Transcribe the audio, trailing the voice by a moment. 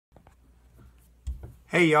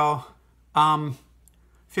Hey y'all,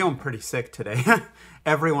 feeling pretty sick today.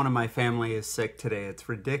 Everyone in my family is sick today. It's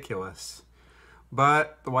ridiculous.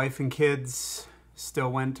 But the wife and kids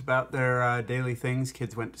still went about their daily things.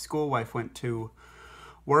 Kids went to school, wife went to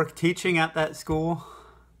work teaching at that school.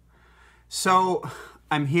 So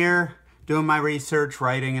I'm here doing my research,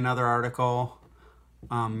 writing another article,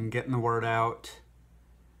 getting the word out.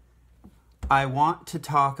 I want to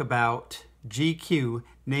talk about GQ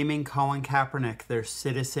naming Colin Kaepernick their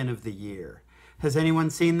Citizen of the Year. Has anyone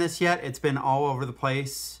seen this yet? It's been all over the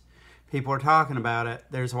place. People are talking about it.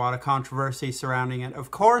 There's a lot of controversy surrounding it. Of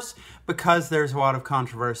course, because there's a lot of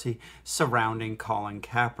controversy surrounding Colin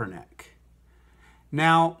Kaepernick.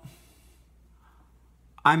 Now,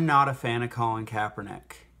 I'm not a fan of Colin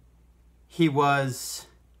Kaepernick. He was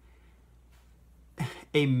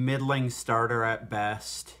a middling starter at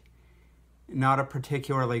best. Not a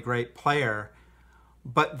particularly great player,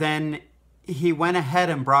 but then he went ahead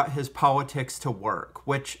and brought his politics to work,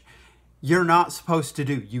 which you're not supposed to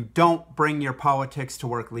do. You don't bring your politics to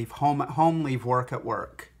work. Leave home at home, leave work at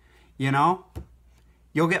work. You know?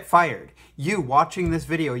 You'll get fired. You watching this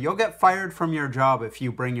video, you'll get fired from your job if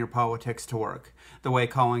you bring your politics to work, the way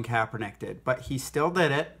Colin Kaepernick did. But he still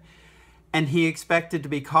did it, and he expected to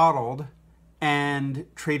be coddled and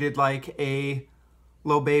treated like a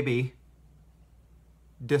little baby,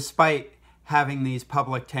 despite having these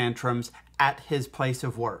public tantrums at his place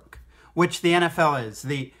of work, which the NFL is.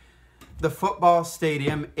 The football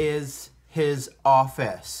stadium is his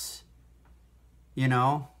office. You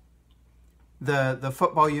know? The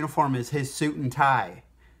football uniform is his suit and tie.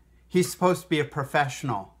 He's supposed to be a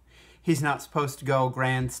professional. He's not supposed to go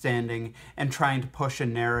grandstanding and trying to push a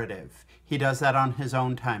narrative. He does that on his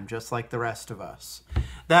own time, just like the rest of us.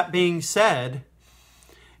 That being said,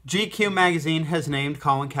 GQ magazine has named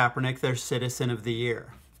Colin Kaepernick their Citizen of the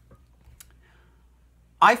Year.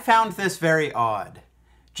 I found this very odd.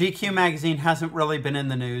 GQ magazine hasn't really been in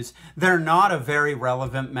the news. They're not a very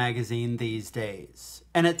relevant magazine these days.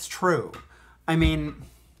 And it's true. I mean,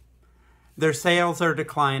 their sales are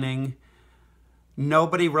declining.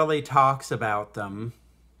 Nobody really talks about them.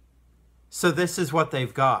 So this is what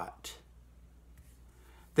they've got.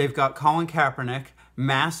 They've got Colin Kaepernick,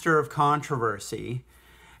 master of controversy,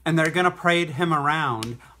 and they're going to parade him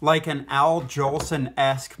around like an Al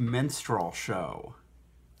Jolson-esque minstrel show.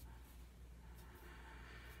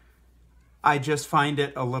 I just find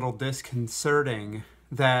it a little disconcerting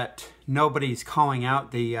that nobody's calling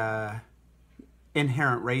out the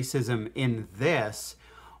inherent racism in this,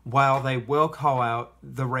 while they will call out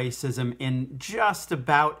the racism in just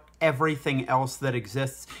about everything else that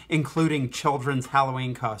exists, including children's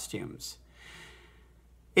Halloween costumes.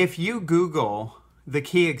 If you Google the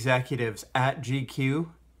key executives at GQ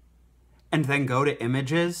and then go to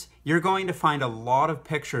images, you're going to find a lot of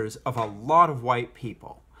pictures of a lot of white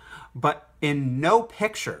people. But in no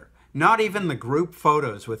picture, not even the group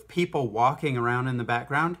photos with people walking around in the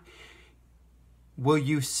background, will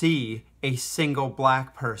you see a single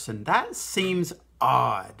black person. That seems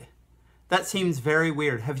odd. That seems very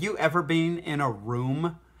weird. Have you ever been in a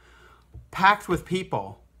room packed with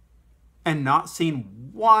people and not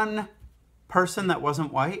seen one person that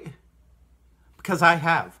wasn't white? Because I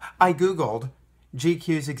have. I Googled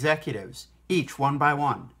GQ's executives, each one by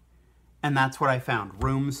one. And that's what I found.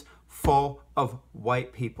 Rooms full of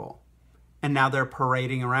white people. And now they're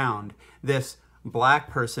parading around this black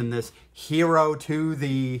person, this hero to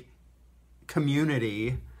the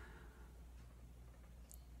community.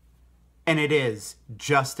 And it is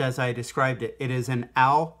just as I described it. It is an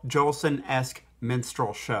Al Jolson-esque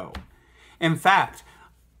minstrel show. In fact,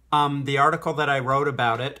 the article that I wrote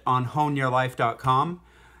about it on honeyourlife.com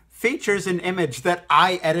features an image that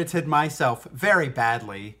I edited myself very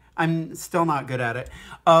badly. I'm still not good at it.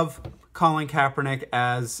 Of Colin Kaepernick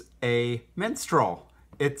as a minstrel.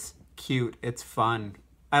 It's cute. It's fun.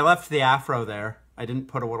 I left the afro there. I didn't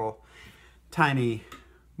put a little tiny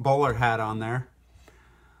bowler hat on there.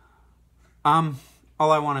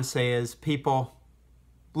 All I want to say is, people,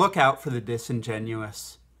 look out for the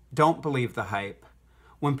disingenuous. Don't believe the hype.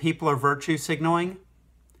 When people are virtue signaling,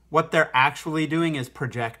 what they're actually doing is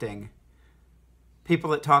projecting.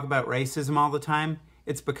 People that talk about racism all the time,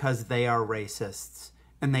 it's because they are racists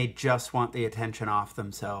and they just want the attention off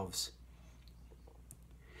themselves.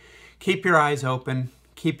 Keep your eyes open,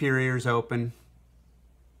 keep your ears open,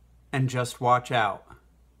 and just watch out.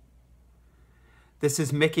 This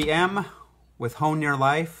is Mickey M with Hone Your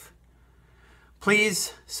Life.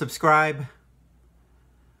 Please subscribe.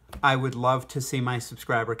 I would love to see my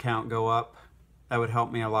subscriber count go up. That would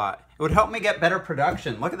help me a lot. It would help me get better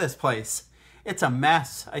production. Look at this place. It's a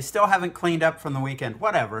mess. I still haven't cleaned up from the weekend.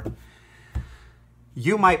 Whatever.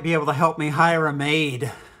 You might be able to help me hire a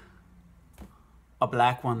maid. A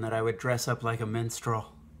black one that I would dress up like a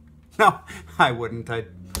minstrel. No, I wouldn't. I'd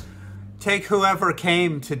take whoever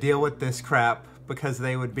came to deal with this crap because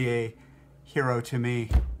they would be a hero to me.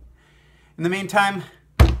 In the meantime,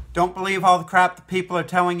 don't believe all the crap that people are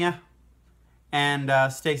telling you. And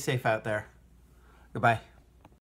stay safe out there. Goodbye.